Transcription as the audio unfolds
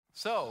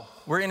So,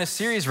 we're in a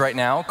series right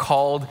now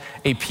called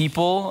A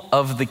People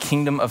of the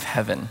Kingdom of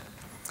Heaven.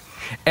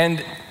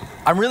 And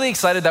I'm really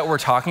excited that we're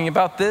talking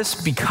about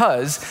this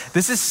because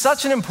this is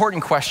such an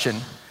important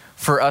question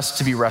for us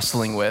to be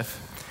wrestling with.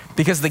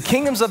 Because the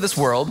kingdoms of this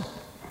world,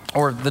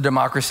 or the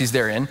democracies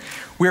they're in,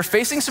 we're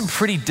facing some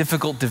pretty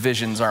difficult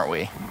divisions, aren't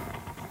we?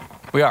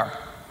 We are.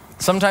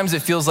 Sometimes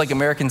it feels like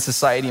American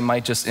society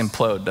might just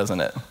implode, doesn't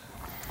it?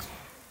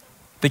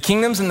 The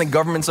kingdoms and the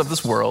governments of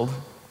this world,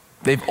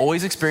 they've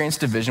always experienced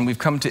division. We've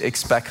come to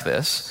expect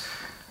this.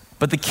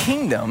 But the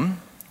kingdom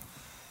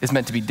is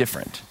meant to be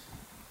different.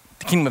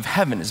 The kingdom of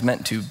heaven is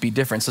meant to be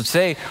different. So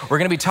today, we're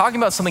going to be talking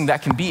about something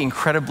that can be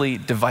incredibly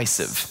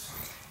divisive,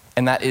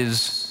 and that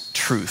is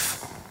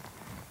truth.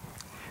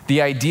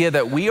 The idea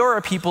that we are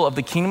a people of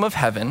the kingdom of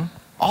heaven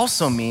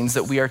also means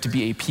that we are to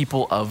be a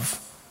people of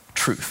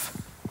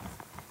truth.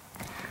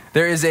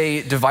 There is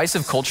a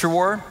divisive culture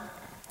war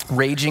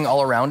raging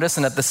all around us,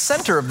 and at the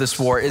center of this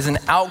war is an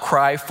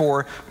outcry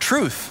for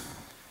truth,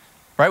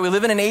 right? We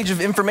live in an age of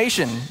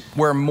information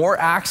where more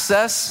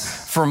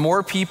access for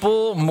more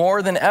people,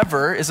 more than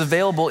ever, is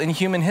available in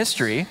human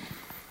history.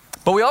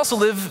 But we also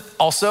live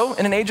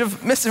in an age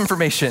of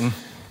misinformation,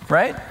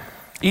 right?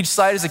 Each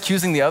side is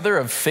accusing the other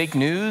of fake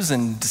news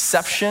and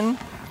deception.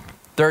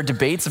 There are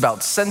debates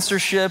about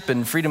censorship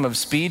and freedom of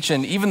speech,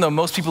 and even though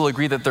most people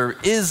agree that there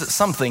is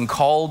something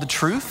called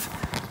truth,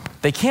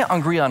 they can't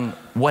agree on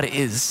what it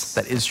is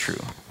that is true.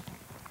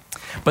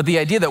 But the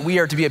idea that we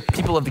are to be a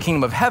people of the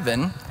kingdom of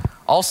heaven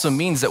also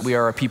means that we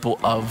are a people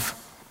of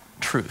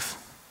truth.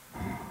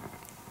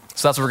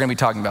 So that's what we're going to be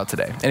talking about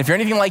today. And if you're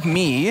anything like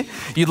me,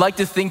 you'd like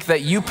to think that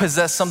you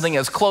possess something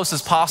as close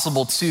as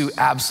possible to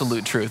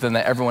absolute truth and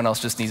that everyone else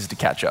just needs to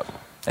catch up.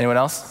 Anyone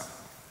else?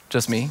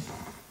 Just me?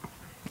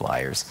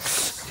 Liars.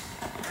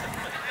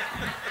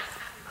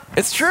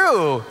 It's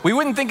true. We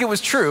wouldn't think it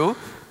was true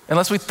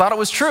unless we thought it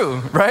was true,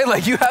 right?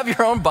 Like you have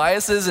your own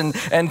biases and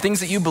things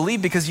that you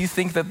believe because you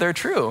think that they're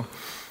true.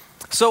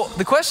 So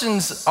the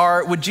questions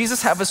are, would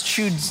Jesus have us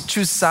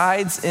choose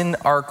sides in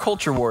our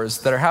culture wars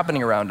that are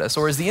happening around us?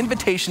 Or is the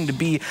invitation to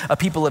be a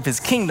people of his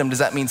kingdom, does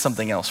that mean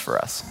something else for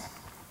us?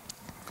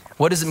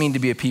 What does it mean to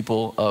be a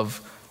people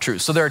of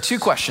truth? So there are two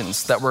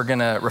questions that we're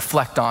gonna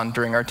reflect on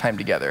during our time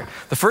together.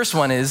 The first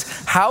one is,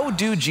 how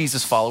do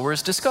Jesus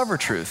followers discover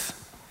truth?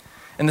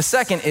 And the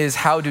second is,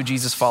 how do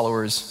Jesus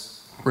followers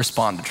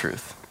respond to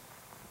truth?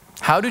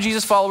 How do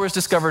Jesus followers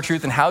discover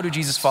truth, and how do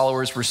Jesus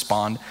followers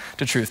respond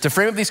to truth? To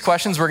frame up these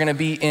questions, we're going to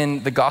be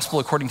in the Gospel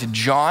according to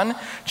John,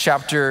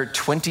 chapter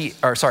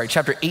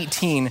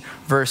 18,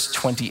 verse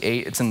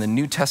 28. It's in the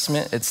New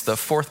Testament. It's the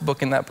fourth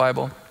book in that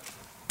Bible.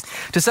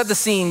 To set the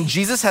scene,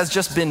 Jesus has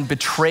just been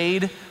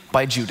betrayed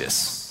by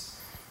Judas.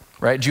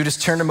 Right? Judas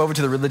turned him over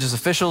to the religious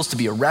officials to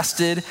be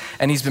arrested,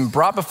 and he's been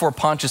brought before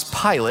Pontius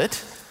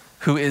Pilate,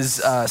 who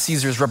is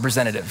Caesar's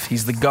representative.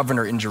 He's the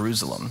governor in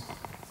Jerusalem.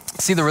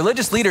 See, the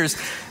religious leaders,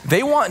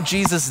 they want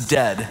Jesus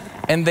dead,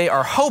 and they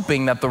are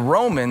hoping that the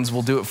Romans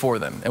will do it for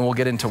them, and we'll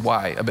get into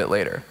why a bit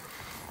later.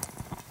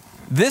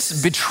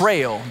 This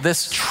betrayal,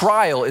 this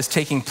trial is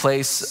taking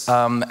place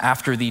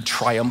after the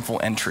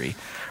triumphal entry,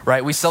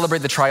 right? We celebrate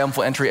the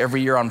triumphal entry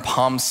every year on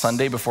Palm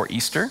Sunday before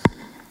Easter,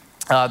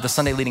 the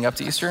Sunday leading up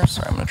to Easter.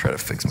 Sorry, I'm gonna try to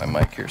fix my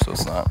mic here so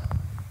it's not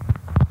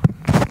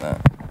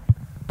that.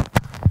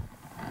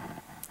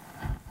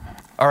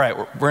 All right,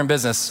 we're in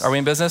business. Are we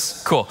in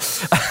business? Cool.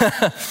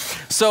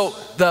 So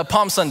the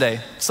Palm Sunday,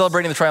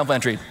 celebrating the triumphal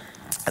entry.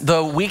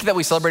 The week that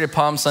we celebrated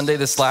Palm Sunday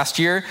this last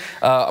year,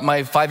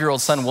 my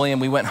 5-year-old son, William,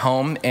 we went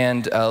home,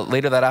 and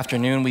later that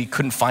afternoon, we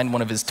couldn't find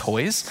one of his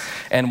toys.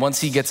 And once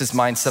he gets his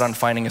mind set on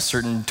finding a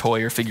certain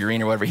toy or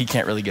figurine or whatever, he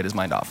can't really get his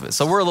mind off of it.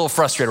 So we're a little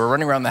frustrated. We're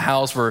running around the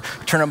house, we're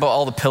turning up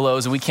all the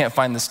pillows, and we can't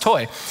find this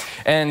toy.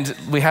 And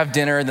we have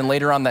dinner, and then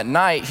later on that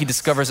night, he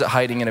discovers it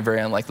hiding in a very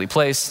unlikely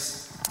place.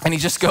 And he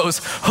just goes,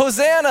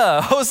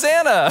 "Hosanna,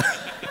 Hosanna,"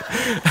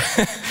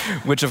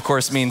 which of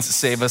course means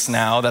save us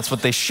now. That's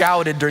what they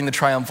shouted during the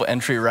triumphal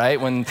entry, right?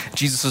 When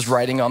Jesus was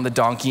riding on the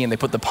donkey and they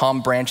put the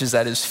palm branches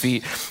at his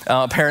feet.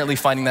 Apparently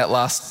finding that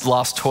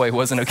lost toy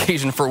was an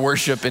occasion for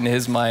worship in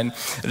his mind.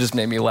 It just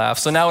made me laugh.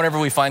 So now whenever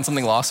we find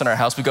something lost in our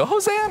house, we go,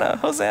 "Hosanna,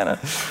 Hosanna."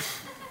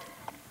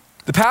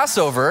 The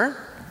Passover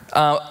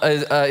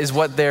is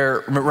what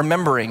they're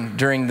remembering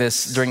during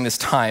this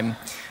time.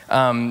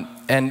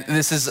 And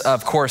this is,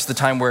 of course, the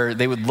time where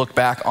they would look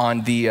back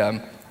on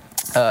the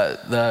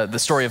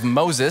story of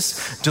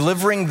Moses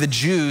delivering the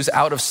Jews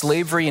out of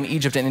slavery in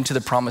Egypt and into the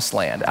promised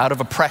land, out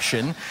of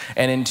oppression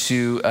and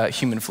into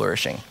human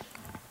flourishing.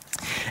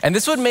 And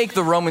this would make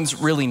the Romans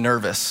really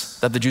nervous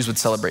that the Jews would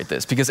celebrate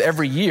this, because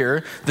every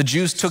year the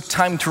Jews took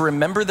time to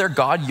remember their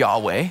God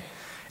Yahweh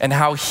and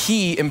how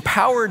he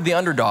empowered the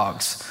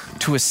underdogs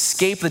to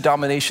escape the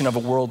domination of a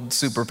world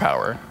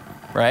superpower.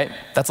 Right?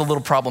 That's a little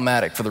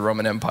problematic for the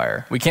Roman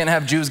Empire. We can't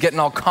have Jews getting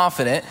all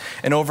confident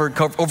and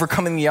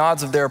overcoming the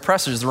odds of their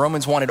oppressors. The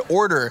Romans wanted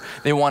order.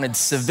 They wanted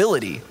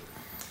civility.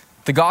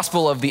 The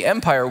gospel of the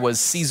empire was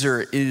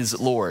Caesar is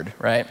Lord,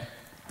 right?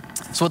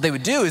 So what they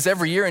would do is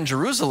every year in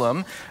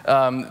Jerusalem,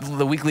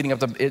 the week leading up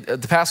to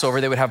the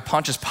Passover, they would have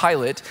Pontius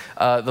Pilate,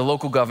 the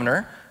local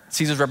governor,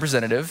 Caesar's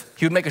representative.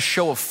 He would make a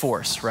show of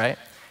force, right?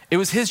 It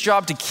was his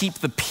job to keep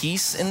the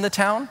peace in the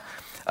town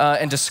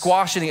and to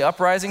squash any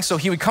uprising. So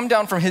he would come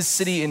down from his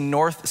city in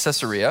North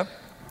Caesarea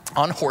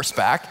on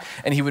horseback,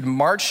 and he would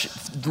march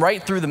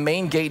right through the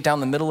main gate down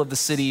the middle of the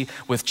city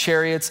with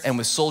chariots and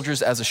with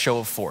soldiers as a show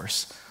of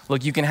force.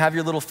 Look, you can have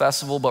your little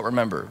festival, but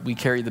remember, we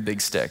carry the big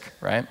stick,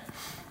 right?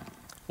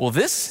 Well,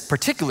 this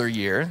particular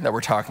year that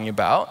we're talking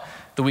about,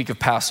 the week of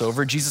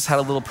Passover, Jesus had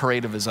a little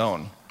parade of his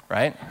own,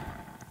 right?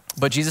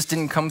 But Jesus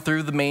didn't come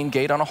through the main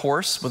gate on a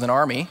horse with an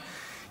army.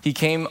 He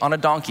came on a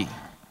donkey,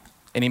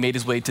 and he made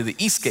his way to the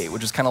east gate,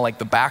 which is kind of like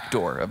the back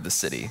door of the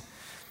city.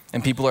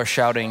 And people are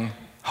shouting,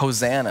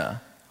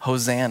 "Hosanna,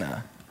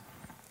 Hosanna."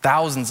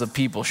 Thousands of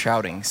people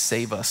shouting,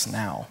 "Save us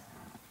now."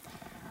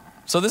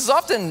 So this is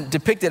often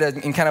depicted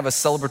in kind of a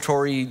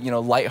celebratory,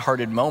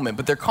 lighthearted moment,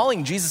 but they're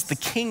calling Jesus the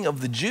King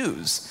of the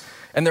Jews.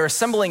 And they're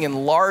assembling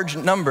in large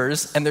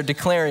numbers, and they're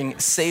declaring,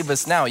 "Save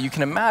us now." You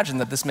can imagine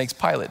that this makes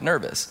Pilate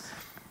nervous.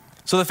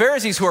 So the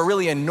Pharisees, who are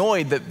really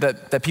annoyed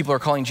that people are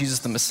calling Jesus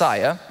the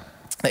Messiah,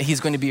 that he's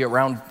going to be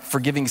around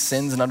forgiving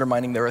sins and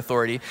undermining their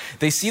authority,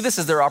 they see this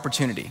as their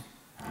opportunity.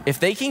 If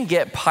they can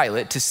get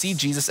Pilate to see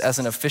Jesus as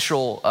an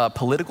official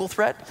political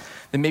threat,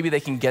 then maybe they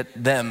can get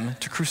them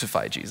to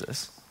crucify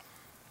Jesus.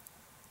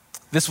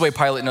 This way,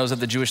 Pilate knows that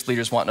the Jewish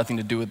leaders want nothing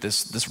to do with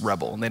this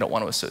rebel, and they don't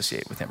want to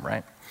associate with him,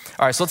 right?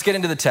 All right, so let's get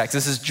into the text.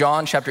 This is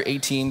John chapter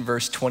 18,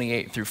 verse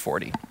 28 through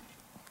 40.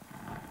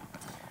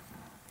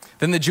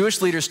 Then the Jewish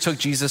leaders took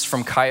Jesus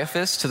from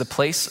Caiaphas to the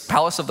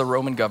palace of the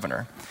Roman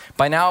governor.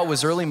 By now it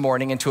was early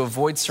morning, and to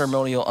avoid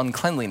ceremonial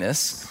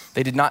uncleanliness,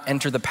 they did not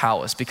enter the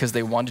palace because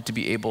they wanted to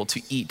be able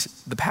to eat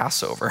the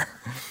Passover.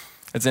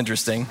 It's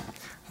interesting.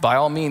 By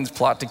all means,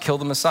 plot to kill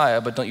the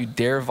Messiah, but don't you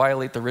dare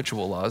violate the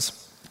ritual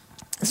laws.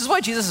 This is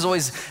why Jesus is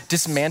always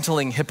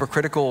dismantling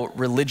hypocritical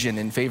religion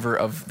in favor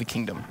of the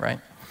kingdom, right?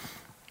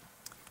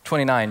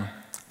 29.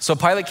 So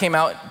Pilate came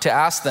out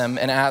to them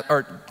and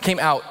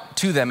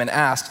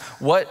asked,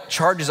 "What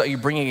charges are you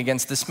bringing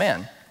against this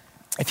man?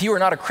 If he were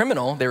not a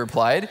criminal," they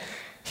replied,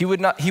 we would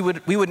not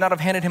have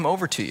handed him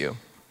over to you."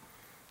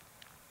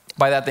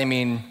 By that they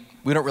mean,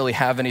 we don't really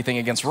have anything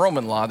against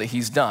Roman law that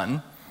he's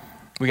done.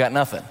 We got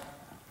nothing.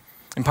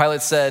 And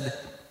Pilate said,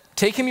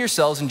 "Take him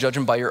yourselves and judge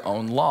him by your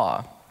own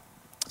law."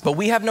 "But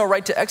we have no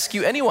right to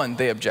execute anyone,"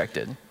 they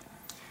objected.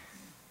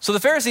 So the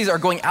Pharisees are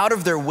going out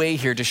of their way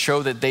here to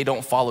show that they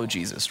don't follow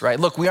Jesus, right?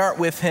 Look, we aren't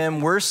with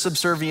him. We're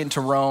subservient to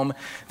Rome.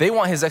 They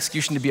want his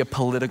execution to be a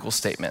political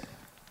statement.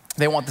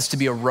 They want this to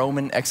be a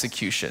Roman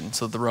execution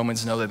so that the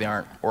Romans know that they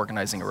aren't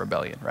organizing a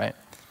rebellion, right?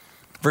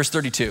 Verse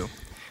 32,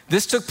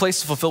 this took place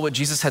to fulfill what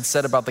Jesus had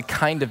said about the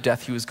kind of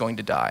death he was going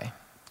to die.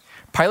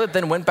 Pilate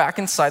then went back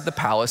inside the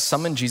palace,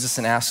 summoned Jesus,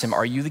 and asked him,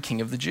 "Are you the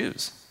king of the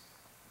Jews?"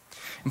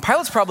 And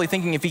Pilate's probably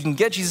thinking if he can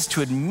get Jesus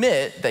to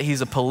admit that he's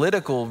a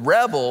political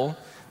rebel,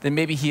 then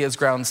maybe he has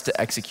grounds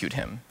to execute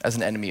him as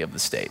an enemy of the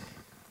state.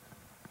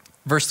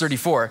 Verse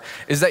 34,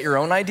 "Is that your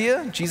own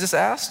idea?" Jesus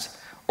asked,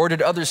 "or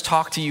did others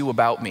talk to you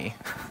about me?"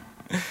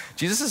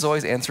 Jesus is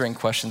always answering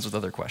questions with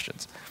other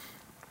questions.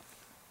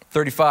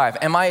 35,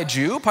 "Am I a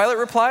Jew?" Pilate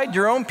replied.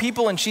 "Your own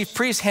people and chief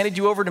priests handed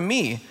you over to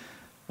me.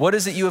 What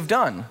is it you have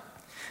done?"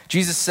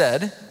 Jesus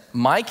said,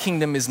 "My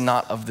kingdom is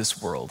not of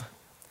this world.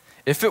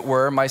 If it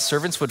were, my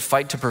servants would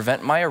fight to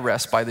prevent my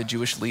arrest by the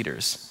Jewish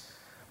leaders.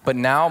 But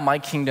now my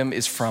kingdom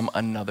is from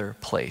another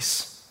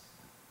place."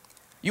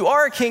 "You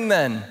are a king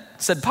then,"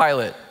 said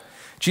Pilate.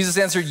 Jesus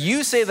answered,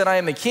 "You say that I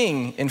am a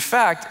king. In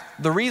fact,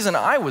 the reason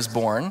I was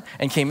born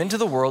and came into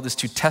the world is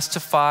to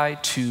testify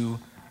to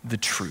the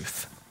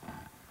truth.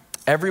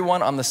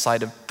 Everyone on the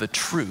side of the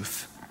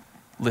truth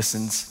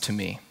listens to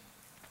me."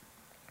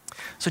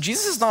 So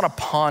Jesus is not a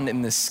pawn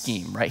in this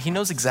scheme, right? He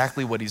knows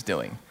exactly what he's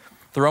doing.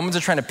 The Romans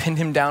are trying to pin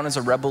him down as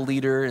a rebel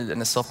leader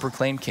and a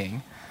self-proclaimed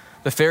king.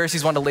 The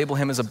Pharisees want to label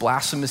him as a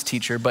blasphemous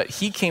teacher, but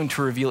he came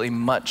to reveal a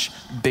much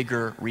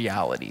bigger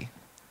reality.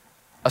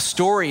 A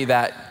story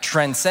that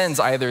transcends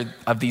either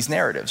of these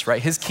narratives,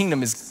 right? His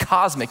kingdom is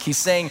cosmic. He's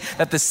saying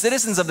that the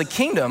citizens of the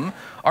kingdom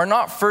are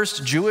not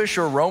first Jewish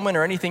or Roman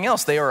or anything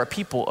else. They are a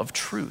people of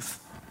truth.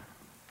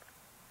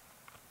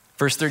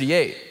 Verse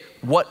 38,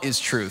 "What is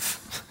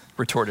truth?"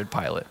 retorted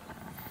Pilate.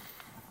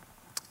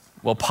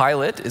 Well,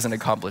 Pilate is an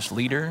accomplished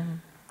leader.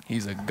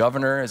 He's a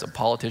governor, he's a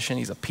politician,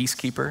 he's a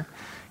peacekeeper.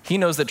 He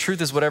knows that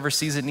truth is whatever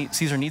Caesar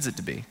needs it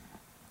to be,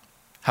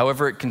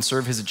 however it can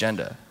serve his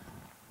agenda.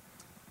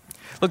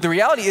 Look, the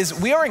reality is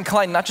we are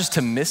inclined not just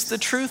to miss the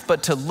truth,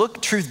 but to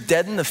look truth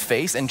dead in the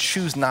face and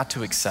choose not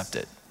to accept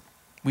it.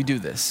 We do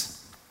this.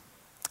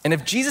 And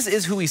if Jesus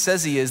is who he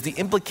says he is, the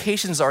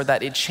implications are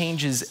that it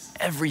changes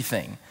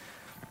everything.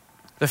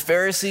 The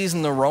Pharisees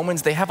and the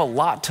Romans, they have a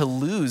lot to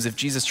lose if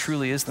Jesus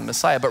truly is the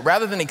Messiah. But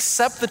rather than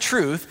accept the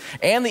truth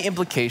and the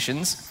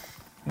implications,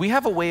 we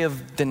have a way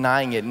of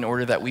denying it in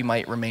order that we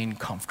might remain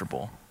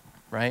comfortable,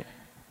 right?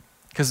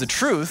 Because the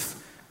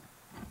truth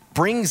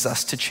brings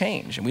us to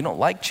change, and we don't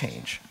like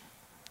change.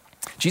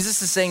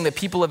 Jesus is saying that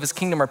people of his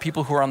kingdom are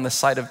people who are on the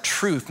side of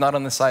truth, not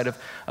on the side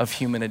of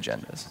human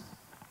agendas.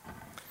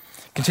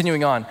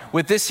 Continuing on,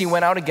 with this he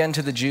went out again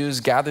to the Jews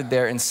gathered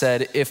there and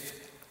said,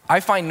 if I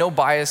find no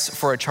bias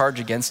for a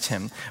charge against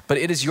him, but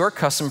it is your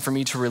custom for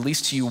me to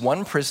release to you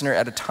one prisoner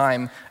at the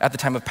time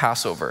of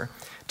Passover.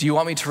 Do you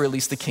want me to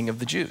release the king of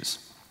the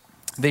Jews?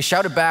 They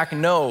shouted back,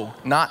 no,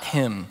 not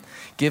him.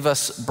 Give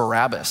us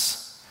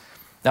Barabbas.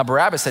 Now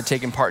Barabbas had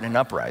taken part in an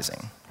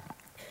uprising.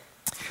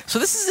 So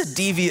this is a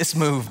devious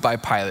move by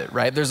Pilate,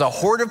 right? There's a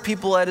horde of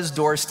people at his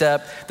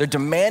doorstep. They're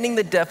demanding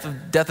the death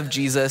of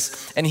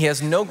Jesus, and he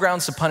has no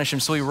grounds to punish him.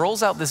 So he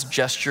rolls out this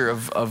gesture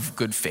of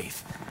good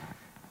faith.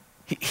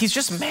 He's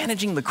just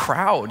managing the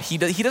crowd. He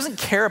doesn't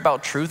care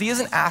about truth. He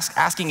isn't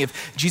asking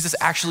if Jesus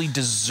actually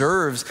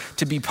deserves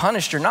to be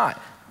punished or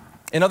not.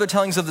 In other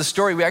tellings of the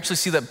story, we actually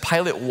see that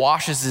Pilate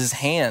washes his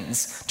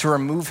hands to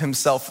remove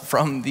himself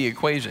from the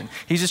equation.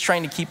 He's just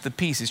trying to keep the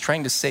peace. He's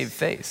trying to save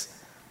face.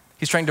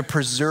 He's trying to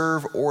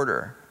preserve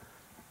order.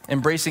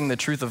 Embracing the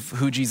truth of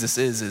who Jesus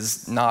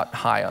is not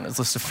high on his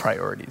list of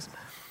priorities.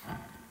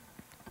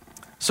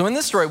 So in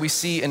this story, we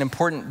see an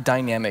important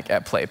dynamic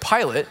at play.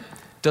 Pilate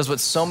does what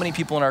so many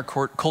people in our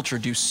culture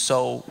do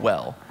so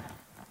well.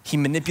 He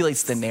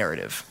manipulates the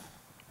narrative,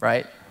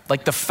 right?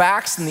 Like the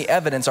facts and the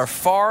evidence are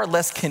far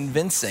less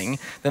convincing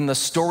than the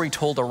story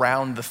told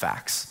around the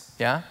facts,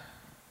 yeah?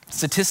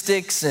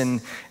 Statistics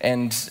and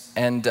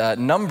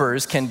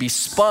numbers can be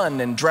spun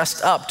and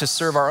dressed up to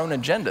serve our own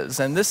agendas.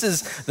 And this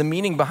is the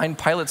meaning behind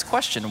Pilate's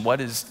question, what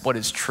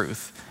is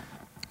truth?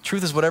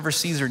 Truth is whatever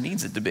Caesar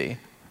needs it to be.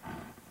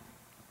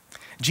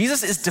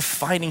 Jesus is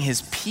defining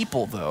his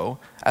people, though,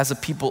 as a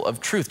people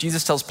of truth.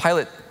 Jesus tells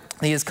Pilate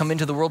that he has come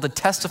into the world to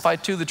testify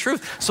to the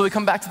truth. So we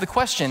come back to the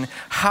question,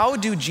 how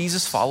do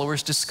Jesus'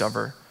 followers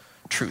discover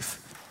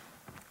truth?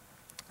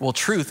 Well,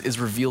 truth is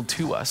revealed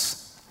to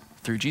us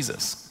through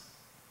Jesus.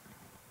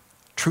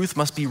 Truth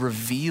must be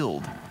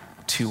revealed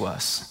to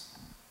us.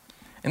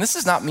 And this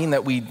does not mean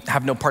that we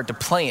have no part to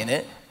play in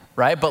it,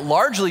 right? But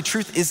largely,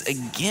 truth is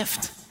a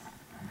gift.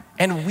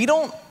 And we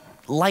don't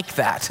like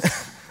that.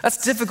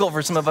 That's difficult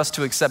for some of us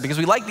to accept because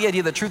we like the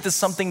idea that truth is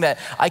something that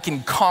I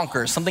can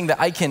conquer, something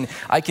that I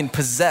can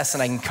possess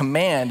and I can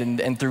command,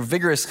 and through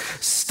vigorous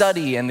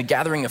study and the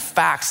gathering of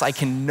facts, I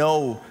can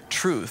know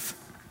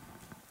truth.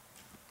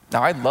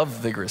 Now, I love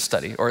vigorous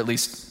study, or at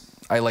least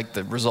I like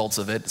the results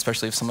of it,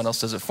 especially if someone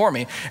else does it for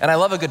me. And I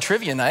love a good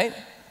trivia night.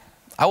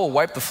 I will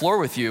wipe the floor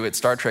with you at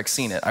Star Trek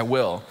Scene It. I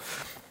will.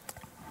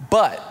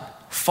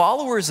 But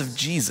followers of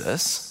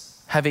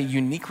Jesus have a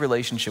unique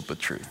relationship with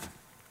truth.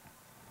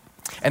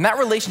 And that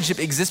relationship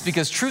exists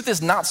because truth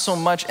is not so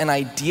much an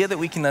idea that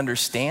we can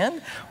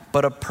understand,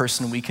 but a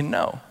person we can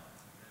know.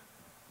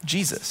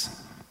 Jesus.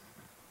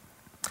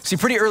 See,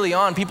 pretty early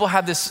on, people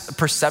had this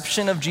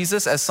perception of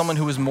Jesus as someone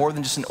who was more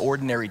than just an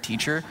ordinary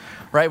teacher,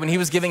 right? When he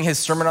was giving his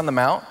Sermon on the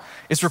Mount,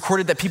 it's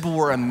recorded that people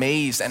were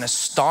amazed and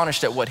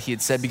astonished at what he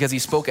had said because he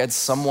spoke as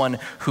someone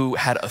who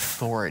had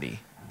authority.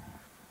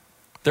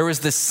 There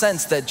was this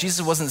sense that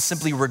Jesus wasn't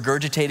simply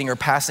regurgitating or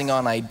passing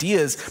on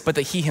ideas, but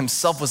that he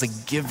himself was a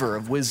giver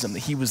of wisdom, that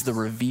he was the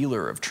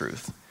revealer of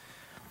truth.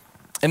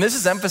 And this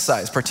is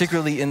emphasized,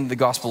 particularly in the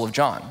Gospel of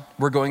John.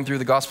 We're going through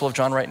the Gospel of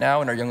John right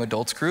now in our young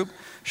adults group.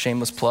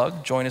 Shameless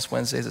plug, join us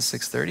Wednesdays at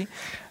 6:30.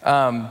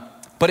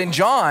 But in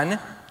John,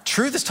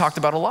 truth is talked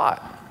about a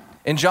lot.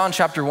 In John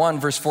chapter 1,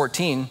 verse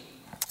 14,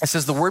 it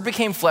says, the Word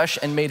became flesh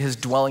and made his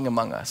dwelling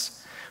among us.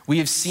 We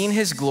have seen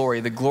his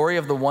glory, the glory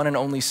of the one and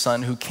only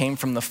Son who came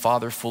from the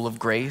Father, full of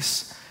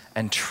grace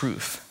and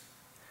truth.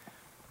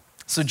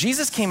 So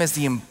Jesus came as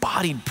the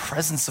embodied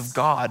presence of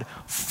God,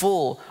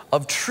 full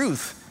of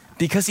truth,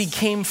 because he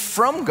came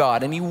from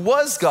God and he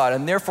was God,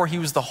 and therefore he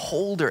was the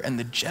holder and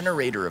the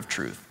generator of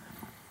truth.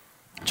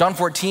 John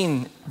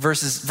 14,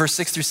 verse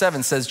 6 through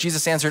 7 says,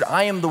 Jesus answered,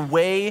 I am the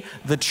way,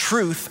 the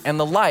truth, and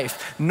the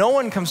life. No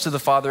one comes to the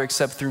Father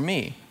except through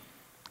me.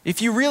 If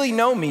you really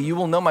know me, you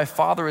will know my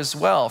Father as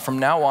well. From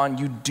now on,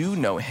 you do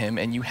know him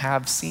and you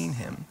have seen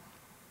him.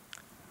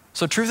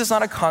 So truth is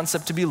not a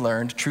concept to be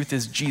learned. Truth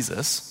is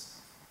Jesus,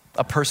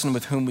 a person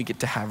with whom we get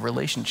to have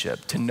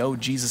relationship. To know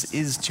Jesus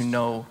is to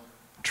know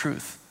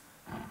truth.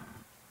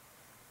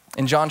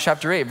 In John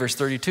chapter 8, verse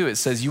 32, it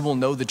says, you will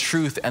know the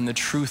truth and the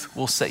truth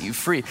will set you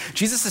free.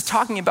 Jesus is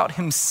talking about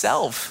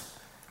himself.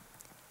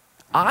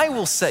 I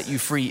will set you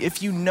free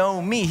if you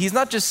know me. He's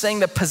not just saying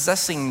that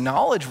possessing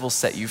knowledge will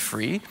set you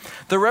free.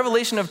 The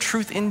revelation of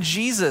truth in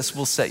Jesus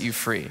will set you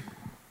free.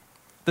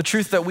 The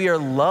truth that we are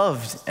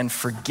loved and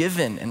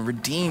forgiven and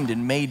redeemed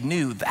and made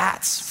new,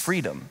 that's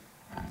freedom.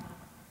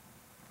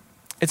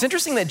 It's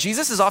interesting that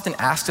Jesus is often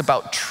asked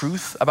about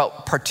truth,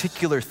 about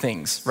particular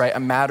things,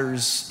 right?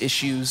 Matters,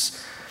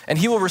 issues. And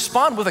he will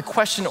respond with a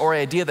question or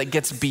idea that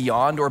gets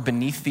beyond or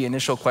beneath the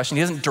initial question.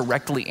 He doesn't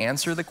directly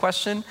answer the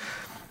question.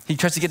 He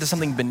tries to get to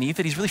something beneath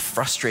it. He's really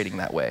frustrating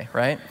that way,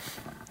 right?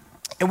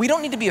 And we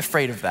don't need to be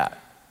afraid of that.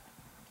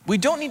 We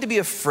don't need to be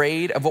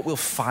afraid of what we'll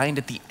find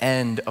at the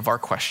end of our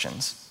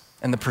questions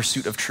and the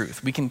pursuit of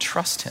truth. We can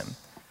trust him.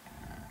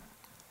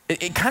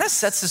 it kind of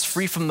sets us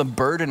free from the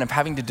burden of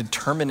having to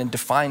determine and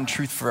define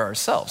truth for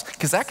ourselves,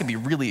 because that can be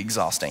really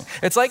exhausting.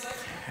 It's like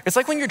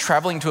when you're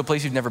traveling to a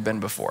place you've never been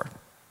before,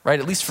 right?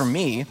 At least for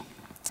me,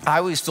 I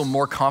always feel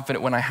more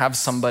confident when I have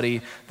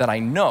somebody that I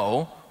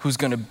know who's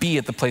going to be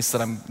at the place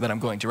that I'm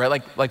going to,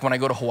 right? Like when I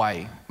go to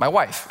Hawaii. My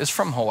wife is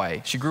from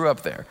Hawaii. She grew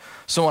up there.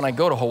 So when I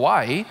go to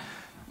Hawaii,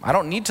 I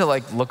don't need to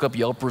look up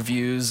Yelp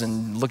reviews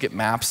and look at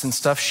maps and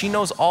stuff. She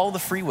knows all the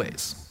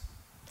freeways,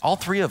 all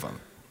 3 of them.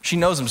 She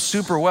knows them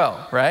super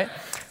well, right?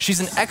 She's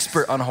an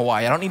expert on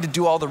Hawaii. I don't need to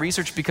do all the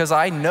research because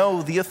I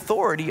know the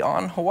authority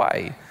on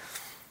Hawaii. I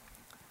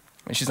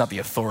mean, she's not the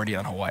authority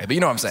on Hawaii, but you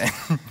know what I'm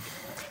saying.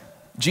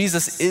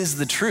 Jesus is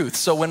the truth.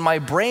 So when my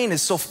brain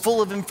is so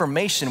full of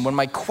information, when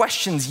my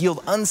questions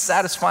yield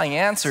unsatisfying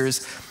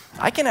answers,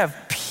 I can have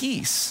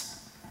peace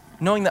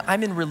knowing that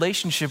I'm in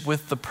relationship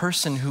with the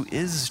person who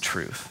is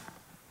truth.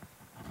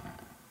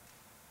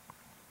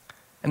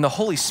 And the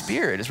Holy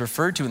Spirit is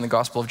referred to in the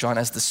Gospel of John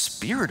as the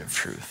Spirit of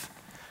truth,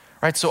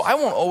 right? So I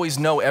won't always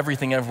know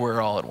everything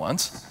everywhere all at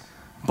once,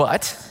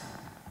 but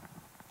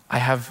I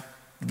have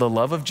the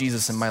love of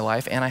Jesus in my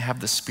life and I have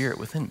the Spirit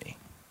within me,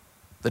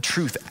 the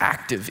truth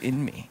active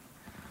in me.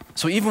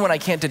 So even when I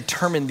can't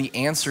determine the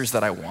answers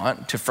that I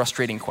want to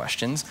frustrating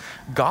questions,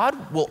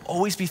 God will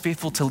always be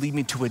faithful to lead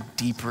me to a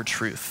deeper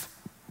truth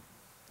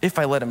if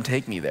I let him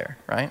take me there,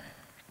 right?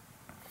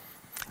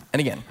 And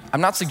again,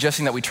 I'm not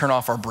suggesting that we turn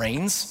off our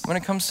brains when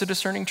it comes to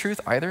discerning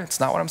truth either. It's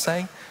not what I'm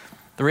saying.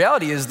 The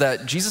reality is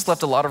that Jesus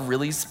left a lot of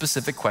really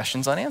specific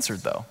questions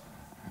unanswered though.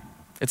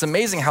 It's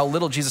amazing how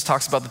little Jesus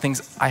talks about the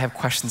things I have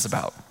questions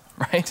about,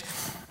 right?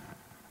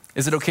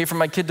 Is it okay for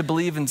my kid to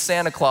believe in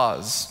Santa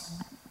Claus?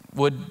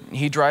 Would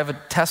he drive a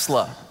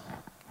Tesla,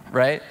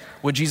 right?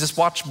 Would Jesus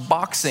watch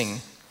boxing?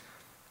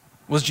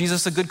 Was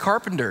Jesus a good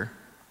carpenter?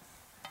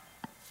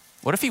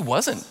 What if he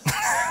wasn't?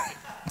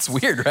 It's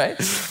weird, right?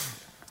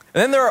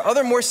 And then there are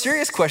other more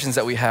serious questions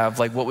that we have,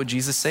 like what would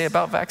Jesus say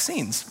about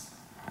vaccines?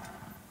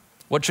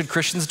 What should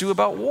Christians do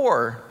about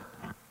war?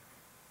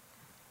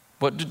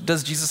 What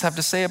does Jesus have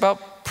to say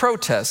about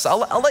protests?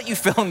 I'll let you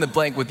fill in the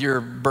blank with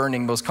your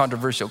burning, most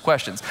controversial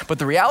questions. But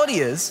the reality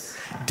is,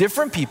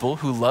 different people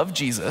who love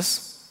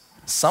Jesus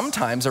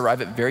sometimes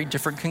arrive at very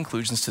different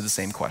conclusions to the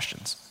same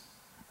questions.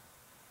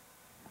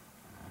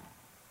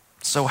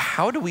 So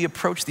how do we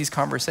approach these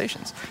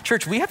conversations?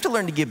 Church, we have to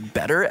learn to get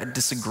better at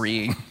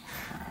disagreeing.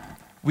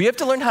 We have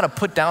to learn how to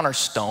put down our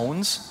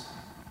stones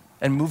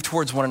and move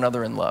towards one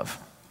another in love,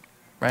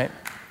 right?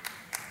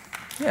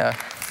 Yeah,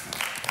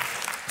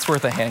 it's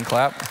worth a hand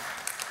clap.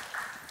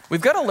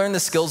 We've got to learn the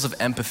skills of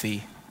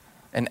empathy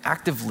and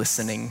active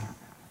listening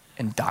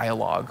and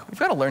dialogue. We've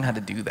got to learn how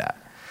to do that.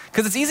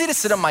 Because it's easy to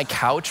sit on my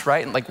couch,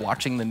 right, and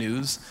watching the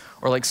news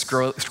or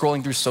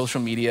scrolling through social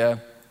media,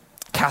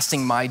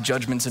 casting my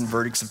judgments and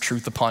verdicts of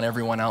truth upon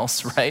everyone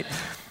else, right?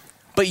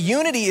 But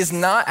unity is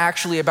not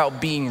actually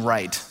about being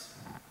right.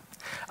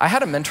 I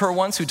had a mentor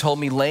once who told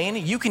me, Lane,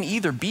 you can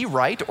either be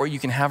right or you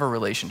can have a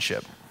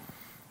relationship.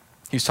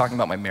 He was talking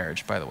about my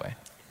marriage, by the way.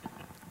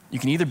 You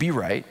can either be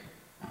right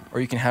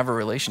or you can have a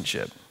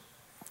relationship.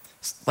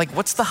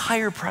 What's the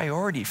higher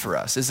priority for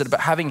us? Is it about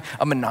having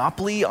a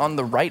monopoly on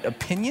the right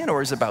opinion,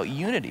 or is it about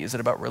unity? Is it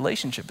about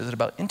relationship? Is it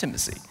about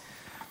intimacy?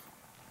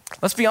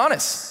 Let's be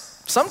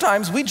honest.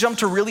 Sometimes we jump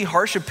to really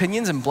harsh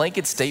opinions and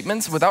blanket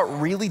statements without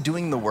really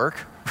doing the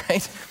work,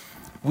 right?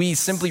 We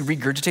simply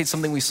regurgitate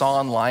something we saw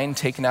online,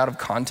 taken out of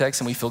context,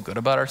 and we feel good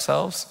about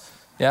ourselves,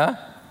 yeah?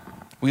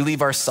 We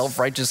leave our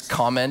self-righteous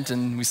comment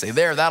and we say,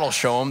 there, that'll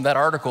show them. That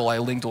article I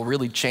linked will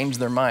really change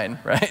their mind,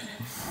 right?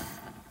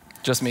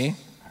 Just me?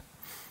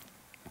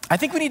 I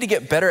think we need to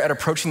get better at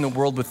approaching the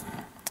world with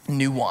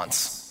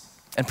nuance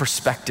and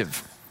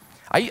perspective.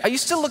 I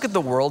used to look at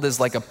the world as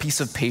like a piece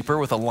of paper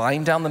with a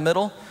line down the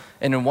middle,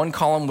 and in one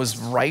column was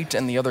right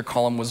and the other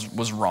column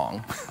was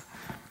wrong.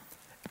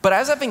 But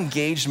as I've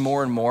engaged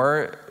more and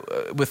more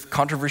with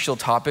controversial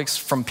topics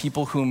from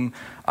people whom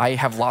I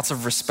have lots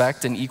of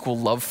respect and equal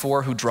love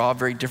for, who draw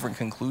very different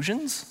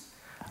conclusions,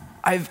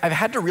 I've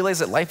had to realize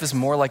that life is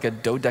more like a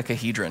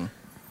dodecahedron.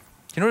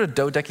 You know what a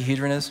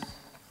dodecahedron is?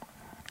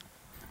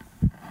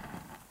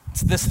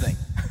 It's this thing.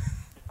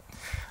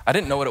 I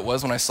didn't know what it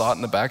was when I saw it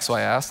in the back, so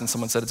I asked, and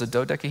someone said it's a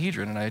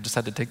dodecahedron, and I just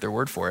had to take their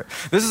word for it.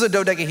 This is a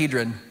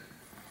dodecahedron.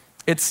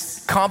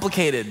 It's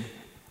complicated.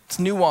 It's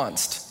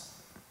nuanced.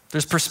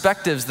 There's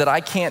perspectives that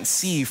I can't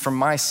see from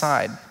my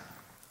side,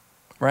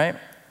 right?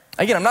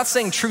 Again, I'm not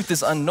saying truth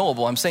is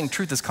unknowable. I'm saying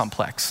truth is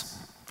complex.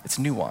 It's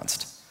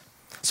nuanced.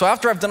 So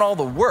after I've done all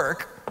the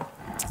work,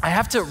 I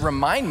have to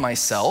remind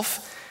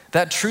myself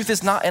that truth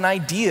is not an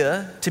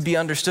idea to be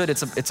understood.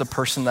 It's a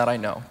person that I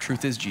know.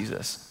 Truth is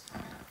Jesus.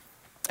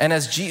 And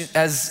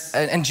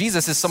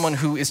Jesus is someone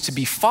who is to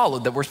be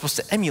followed, that we're supposed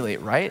to emulate,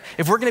 right?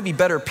 If we're gonna be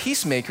better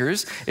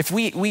peacemakers, if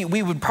we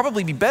would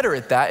probably be better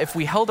at that if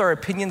we held our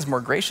opinions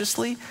more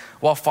graciously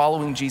while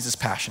following Jesus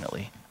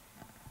passionately.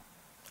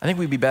 I think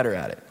we'd be better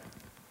at it.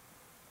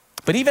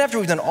 But even after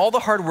we've done all the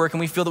hard work and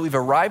we feel that we've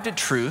arrived at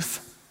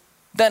truth,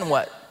 then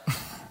what?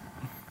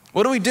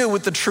 What do we do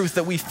with the truth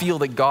that we feel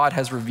that God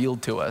has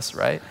revealed to us,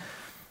 right?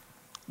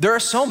 There are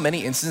so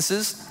many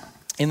instances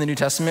in the New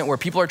Testament where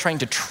people are trying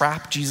to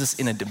trap Jesus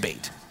in a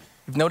debate.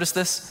 You've noticed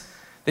this?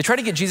 They try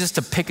to get Jesus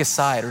to pick a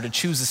side or to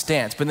choose a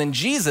stance, but then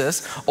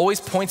Jesus always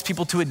points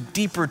people to a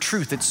deeper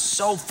truth. It's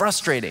so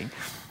frustrating.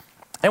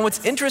 And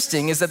what's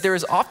interesting is that there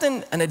is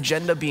often an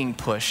agenda being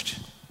pushed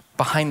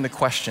behind the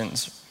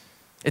questions.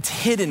 It's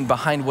hidden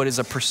behind what is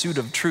a pursuit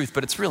of truth,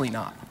 but it's really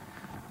not.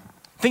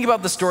 Think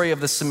about the story of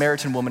the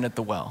Samaritan woman at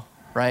the well,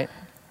 right?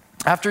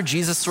 After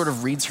Jesus sort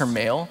of reads her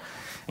mail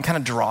and kind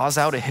of draws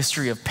out a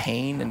history of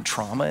pain and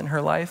trauma in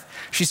her life,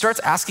 she starts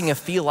asking a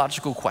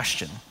theological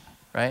question,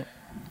 right?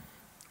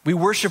 We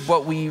worship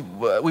we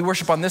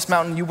worship on this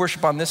mountain, you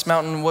worship on this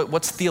mountain,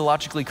 what's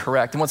theologically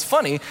correct? And what's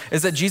funny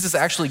is that Jesus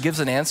actually gives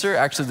an answer.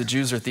 Actually, the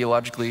Jews are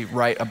theologically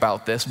right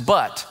about this,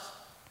 but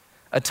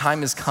a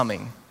time is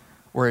coming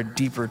where a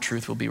deeper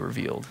truth will be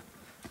revealed,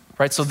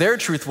 right? So their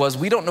truth was,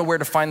 we don't know where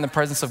to find the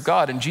presence of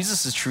God, and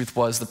Jesus' truth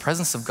was, the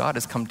presence of God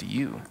has come to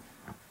you.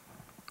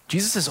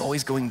 Jesus is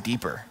always going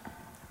deeper.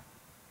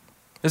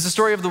 There's the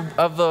story of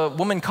the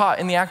woman caught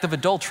in the act of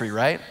adultery,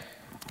 right?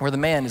 Where the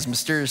man is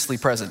mysteriously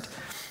present.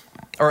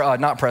 Or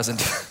not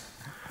present.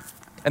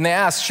 And they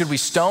ask, should we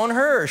stone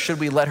her or should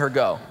we let her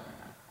go?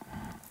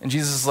 And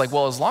Jesus is like,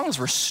 well, as long as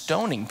we're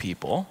stoning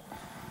people,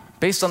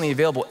 based on the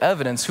available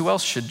evidence, who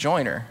else should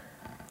join her?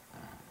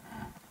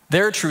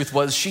 Their truth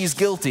was, she's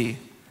guilty.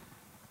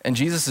 And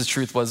Jesus'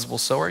 truth was, well,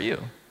 so are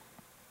you.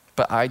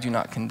 But I do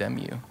not condemn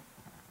you.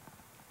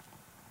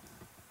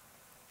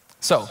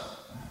 So,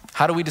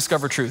 how do we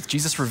discover truth?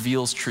 Jesus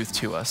reveals truth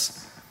to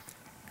us.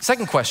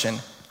 Second question,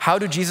 how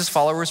do Jesus'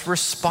 followers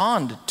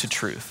respond to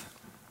truth?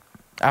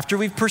 After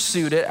we've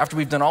pursued it, after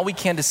we've done all we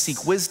can to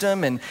seek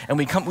wisdom, and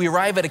we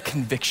arrive at a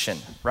conviction,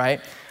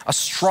 right? A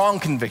strong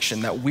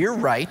conviction that we're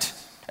right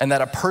and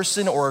that a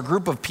person or a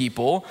group of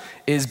people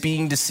is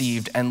being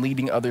deceived and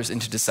leading others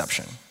into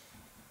deception.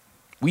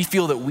 We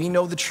feel that we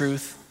know the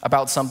truth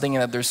about something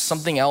and that there's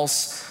something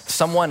else,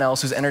 someone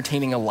else who's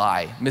entertaining a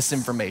lie,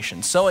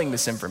 misinformation, sowing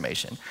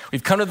misinformation.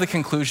 We've come to the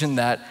conclusion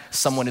that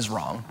someone is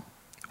wrong,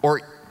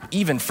 or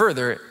even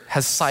further,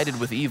 has sided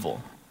with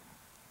evil.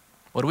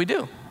 What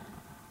do?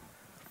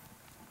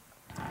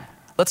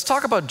 Let's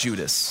talk about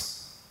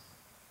Judas.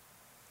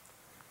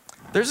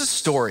 There's a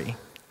story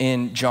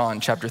in John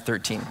chapter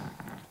 13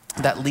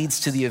 that leads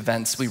to the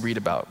events we read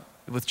about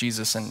with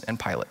Jesus and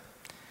Pilate.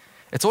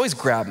 It's always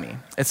grabbed me.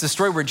 It's the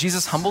story where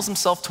Jesus humbles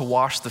himself to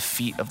wash the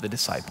feet of the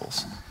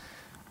disciples,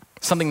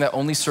 something that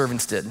only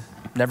servants did,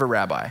 never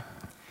rabbi.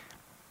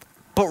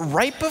 But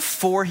right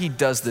before he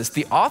does this,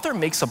 the author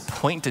makes a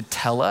point to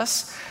tell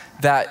us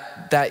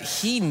that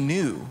he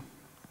knew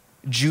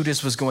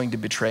Judas was going to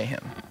betray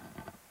him.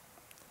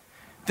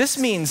 This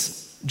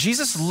means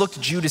Jesus looked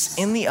Judas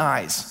in the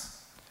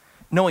eyes,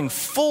 knowing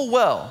full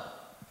well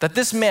that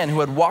this man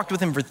who had walked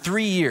with him for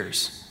 3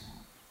 years,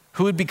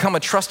 who had become a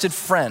trusted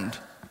friend,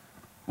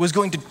 was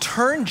going to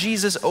turn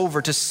Jesus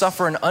over to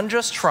suffer an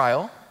unjust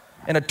trial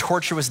and a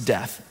torturous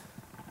death.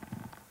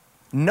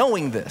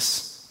 Knowing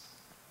this,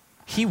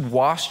 he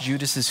washed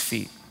Judas's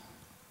feet.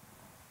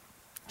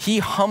 He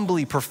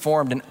humbly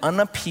performed an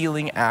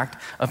unappealing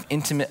act of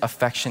intimate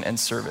affection and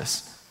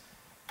service.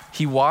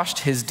 He washed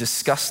his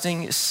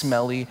disgusting,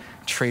 smelly,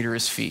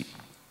 traitorous feet.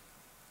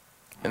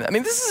 And I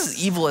mean, this is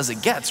as evil as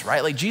it gets,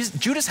 right? Like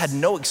Judas had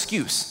no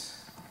excuse.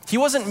 He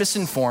wasn't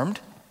misinformed.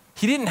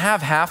 He didn't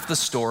have half the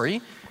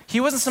story. He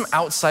wasn't some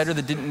outsider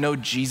that didn't know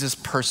Jesus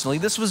personally.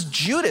 This was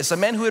Judas, a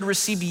man who had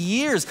received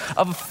years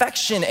of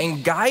affection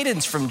and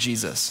guidance from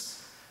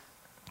Jesus.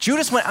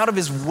 Judas went out of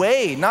his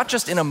way, not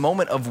just in a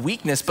moment of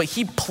weakness, but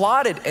he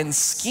plotted and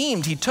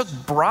schemed. He took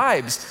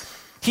bribes.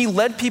 He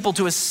led people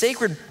to a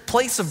sacred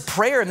place of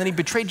prayer, and then he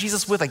betrayed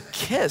Jesus with a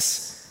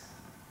kiss.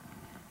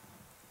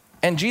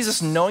 And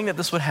Jesus, knowing that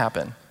this would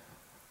happen,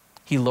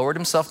 he lowered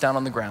himself down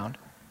on the ground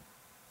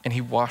and he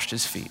washed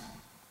his feet.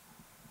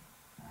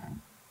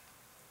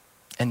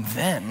 And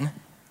then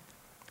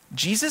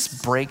Jesus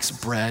breaks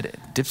bread,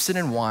 dips it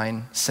in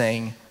wine,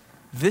 saying,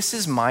 "This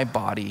is my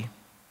body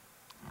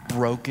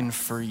broken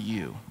for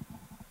you,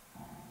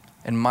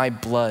 and my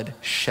blood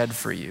shed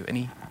for you." And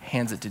he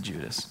hands it to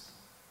Judas.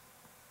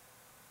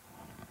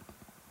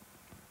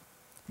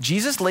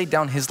 Jesus laid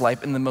down his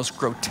life in the most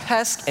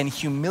grotesque and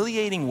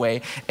humiliating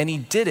way, and he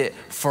did it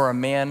for a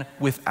man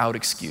without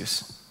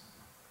excuse.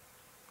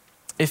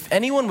 If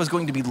anyone was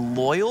going to be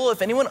loyal,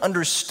 if anyone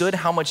understood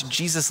how much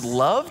Jesus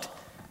loved,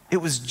 it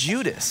was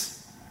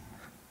Judas.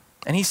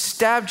 And he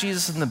stabbed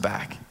Jesus in the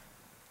back.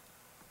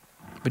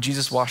 But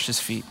Jesus washed his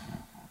feet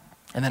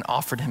and then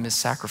offered him his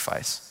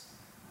sacrifice.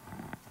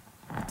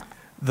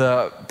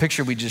 The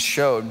picture we just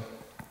showed,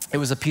 it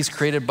was a piece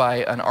created by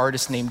an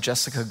artist named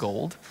Jessica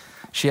Gold.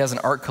 She has an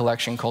art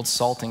collection called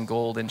Salt and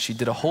Gold, and she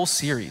did a whole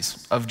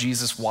series of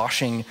Jesus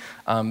washing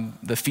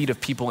the feet of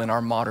people in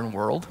our modern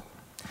world.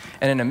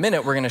 And in a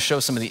minute, we're going to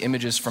show some of the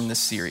images from this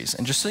series.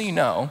 And just so you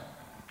know,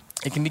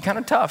 it can be kind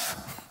of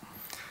tough.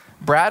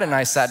 Brad and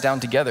I sat down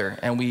together,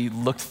 and we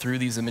looked through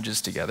these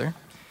images together,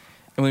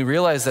 and we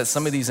realized that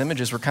some of these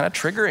images were kind of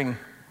triggering,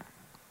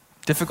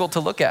 difficult to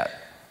look at.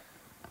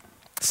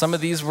 Some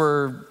of these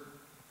were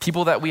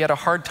people that we had a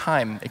hard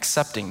time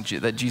accepting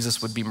that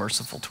Jesus would be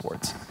merciful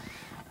towards.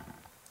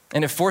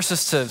 And it forced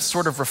us to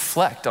sort of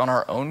reflect on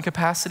our own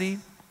capacity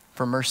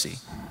for mercy.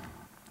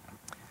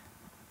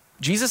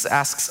 Jesus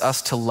asks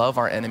us to love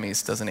our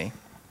enemies, doesn't he?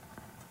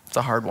 It's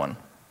a hard one.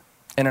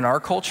 And in our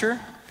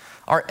culture,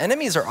 our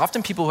enemies are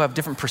often people who have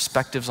different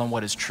perspectives on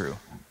what is true.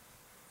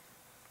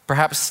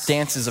 Perhaps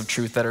stances of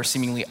truth that are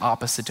seemingly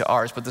opposite to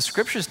ours, but the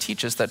scriptures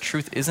teach us that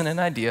truth isn't an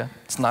idea,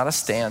 it's not a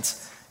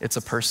stance, it's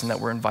a person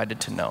that we're invited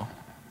to know.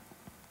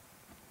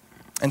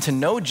 And to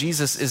know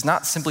Jesus is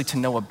not simply to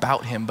know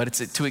about him, but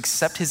it's to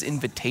accept his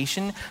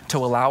invitation to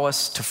allow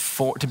us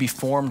to be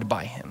formed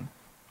by him,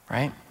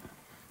 right?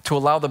 To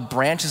allow the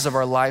branches of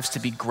our lives to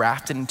be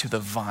grafted into the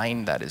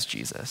vine that is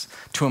Jesus,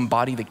 to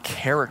embody the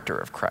character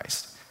of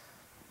Christ.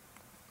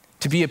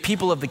 To be a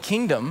people of the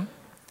kingdom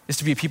is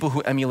to be a people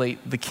who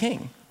emulate the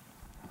king.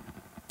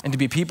 And to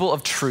be a people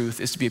of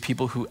truth is to be a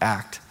people who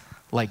act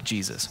like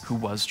Jesus, who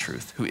was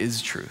truth, who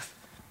is truth.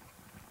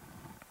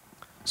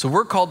 So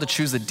we're called to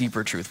choose a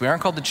deeper truth. We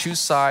aren't called to choose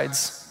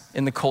sides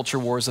in the culture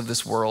wars of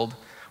this world.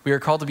 We are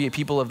called to be a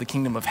people of the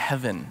kingdom of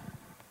heaven,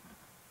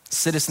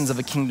 citizens of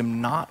a kingdom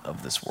not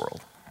of this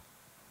world.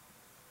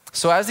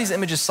 So as these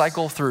images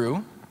cycle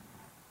through,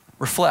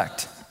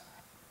 reflect.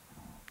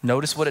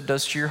 Notice what it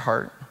does to your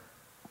heart.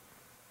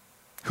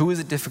 Who is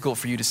it difficult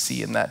for you to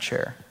see in that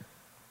chair?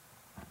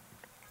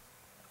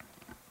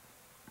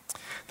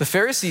 The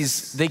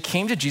Pharisees, they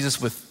came to Jesus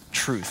with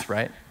truth,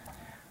 right?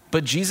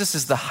 But Jesus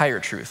is the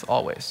higher truth,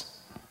 always.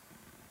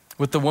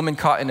 With the woman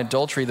caught in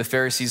adultery, the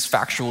Pharisees'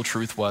 factual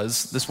truth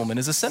was, this woman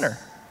is a sinner.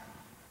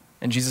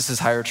 And Jesus'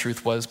 higher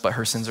truth was, but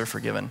her sins are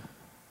forgiven.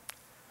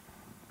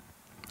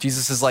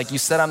 Jesus is like, you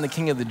said I'm the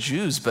king of the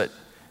Jews, but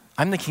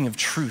I'm the king of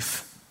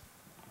truth.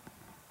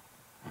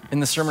 In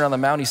the Sermon on the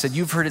Mount, he said,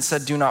 you've heard it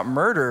said, do not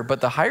murder, but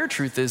the higher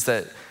truth is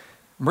that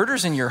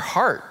murder's in your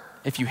heart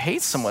if you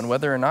hate someone,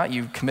 whether or not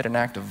you commit an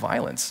act of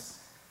violence.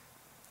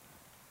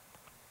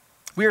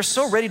 We are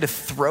so ready to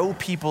throw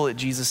people at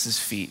Jesus'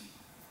 feet,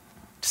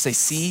 to say,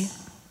 see,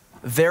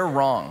 they're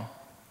wrong.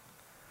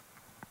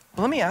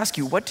 But let me ask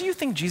you, what do you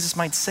think Jesus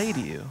might say to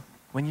you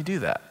when you do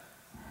that?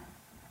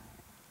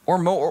 Or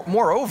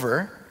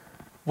moreover,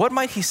 what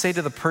might he say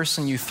to the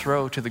person you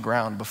throw to the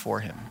ground before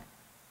him?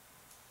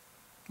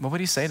 What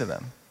would he say to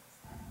them?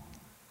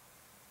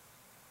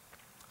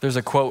 There's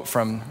a quote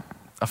from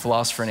a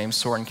philosopher named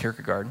Soren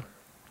Kierkegaard.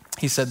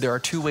 He said, there are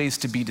two ways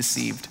to be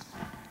deceived.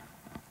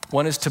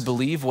 One is to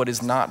believe what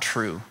is not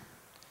true.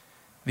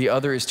 The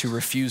other is to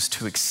refuse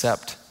to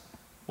accept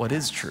what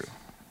is true.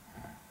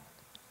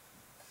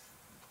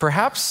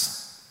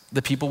 Perhaps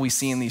the people we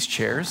see in these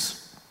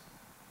chairs,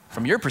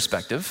 from your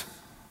perspective,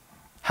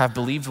 have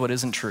believed what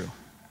isn't true.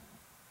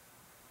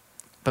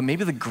 But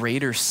maybe the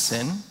greater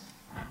sin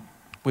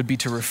would be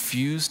to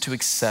refuse to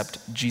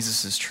accept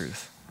Jesus'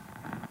 truth.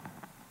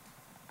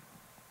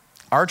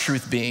 Our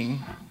truth being,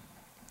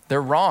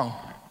 they're wrong.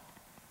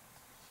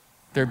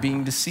 They're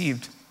being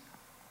deceived.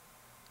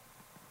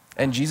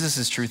 And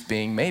Jesus' truth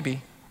being,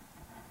 maybe,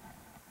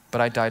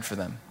 but I died for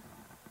them.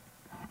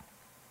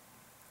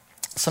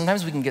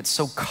 Sometimes we can get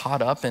so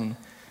caught up in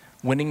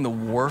winning the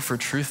war for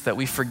truth that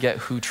we forget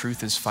who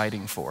truth is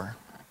fighting for.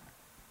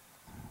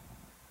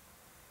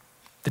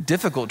 The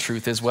difficult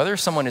truth is whether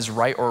someone is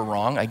right or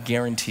wrong, I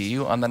guarantee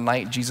you, on the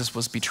night Jesus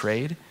was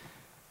betrayed,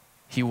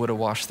 he would have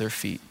washed their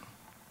feet.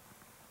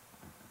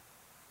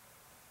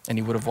 And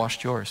he would have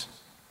washed yours.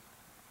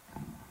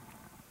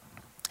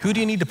 Who do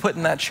you need to put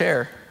in that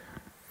chair?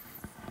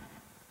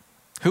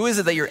 Who is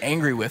it that you're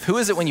angry with? Who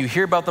is it when you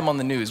hear about them on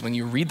the news, when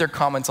you read their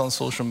comments on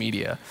social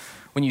media,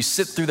 when you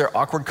sit through their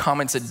awkward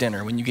comments at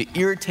dinner, when you get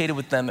irritated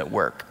with them at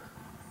work?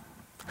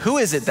 Who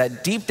is it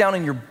that deep down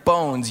in your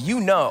bones you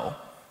know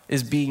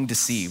is being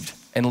deceived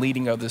and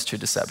leading others to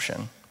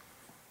deception?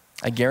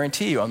 I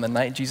guarantee you, on the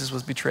night Jesus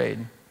was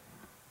betrayed,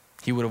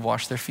 he would have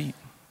washed their feet.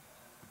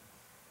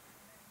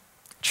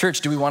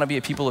 Church, do we want to be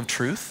a people of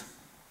truth?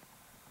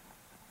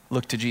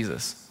 Look to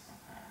Jesus.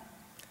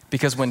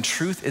 Because when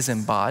truth is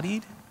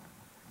embodied,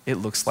 it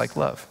looks like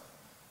love.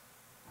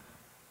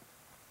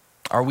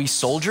 Are we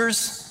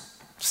soldiers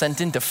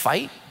sent in to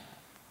fight?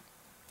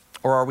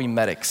 Or are we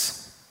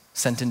medics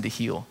sent in to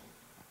heal?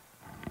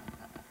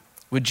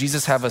 Would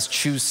Jesus have us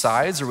choose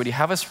sides, or would he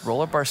have us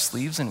roll up our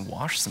sleeves and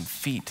wash some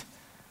feet?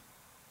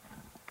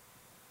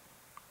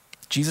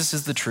 Jesus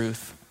is the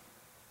truth,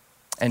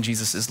 and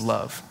Jesus is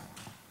love.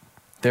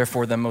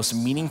 Therefore, the most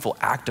meaningful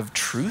act of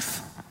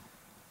truth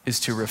is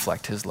to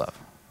reflect his love.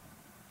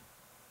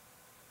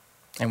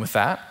 And with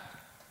that,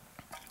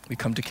 we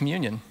come to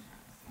communion.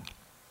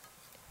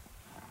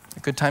 A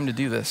good time to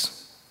do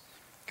this.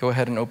 Go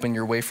ahead and open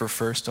your wafer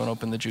first. Don't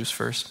open the juice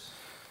first.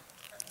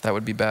 That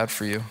would be bad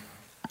for you.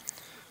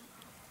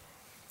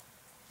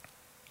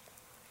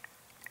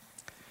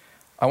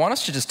 I want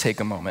us to just take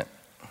a moment.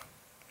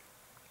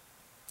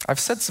 I've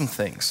said some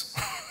things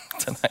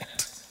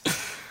tonight.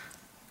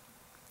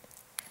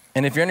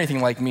 And if you're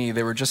anything like me,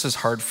 they were just as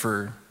hard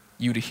for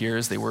you to hear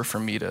as they were for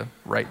me to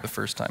write the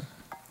first time.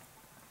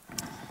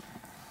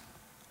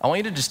 I want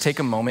you to just take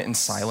a moment in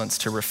silence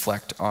to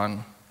reflect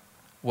on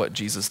what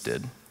Jesus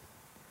did.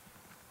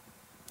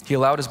 He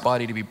allowed his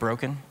body to be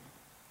broken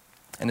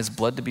and his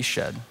blood to be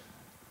shed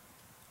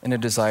in a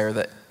desire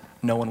that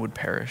no one would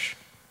perish,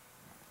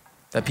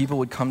 that people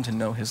would come to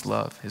know his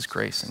love, his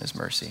grace, and his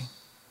mercy,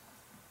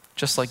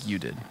 just like you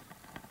did.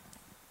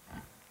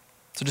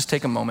 So just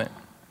take a moment,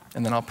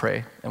 and then I'll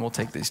pray, and we'll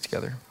take these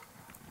together.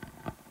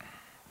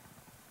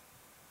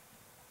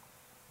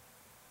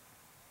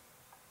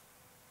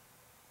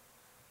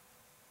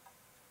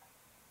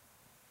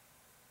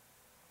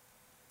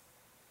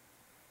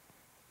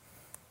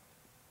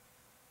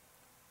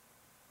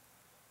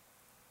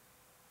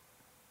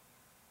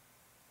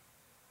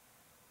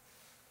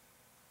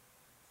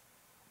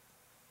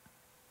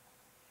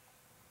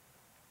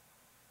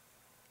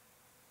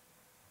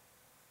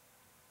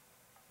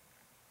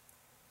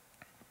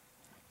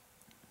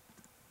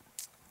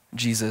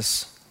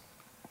 Jesus,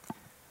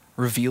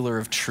 revealer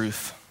of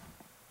truth.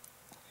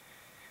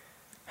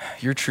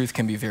 Your truth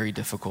can be very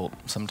difficult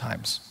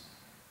sometimes.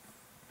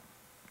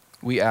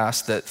 We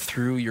ask that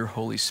through your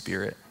Holy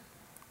Spirit,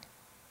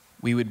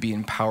 we would be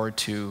empowered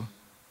to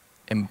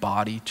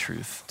embody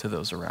truth to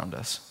those around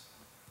us.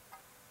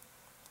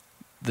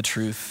 The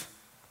truth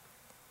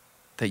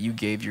that you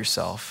gave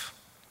yourself,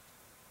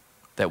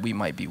 that we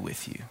might be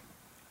with you.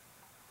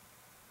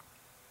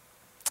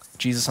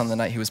 Jesus, on the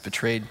night he was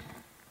betrayed,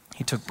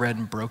 he took bread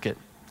and broke it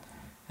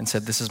and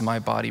said, "This is my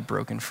body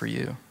broken for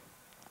you.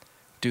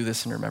 Do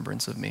this in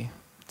remembrance of me."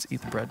 Let's eat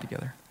the bread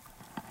together.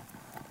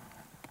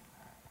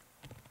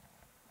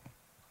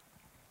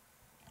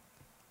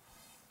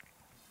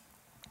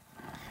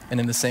 And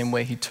in the same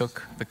way, he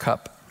took the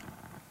cup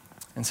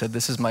and said,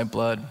 "This is my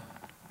blood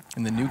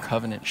in the new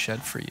covenant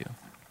shed for you.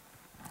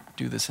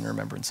 Do this in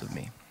remembrance of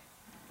me."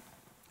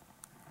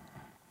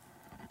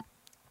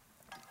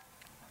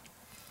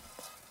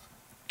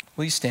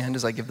 Will you stand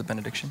as I give the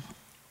benediction?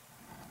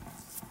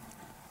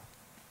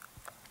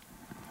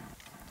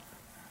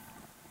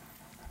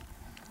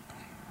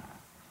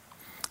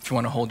 If you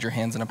want to hold your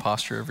hands in a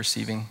posture of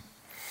receiving,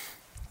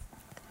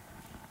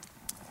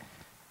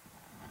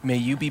 may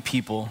you be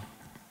people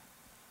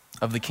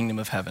of the kingdom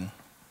of heaven,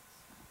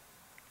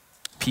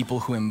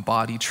 people who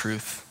embody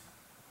truth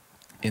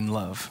in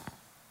love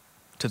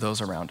to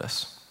those around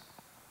us.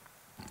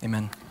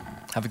 Amen.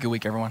 Have a good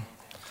week, everyone.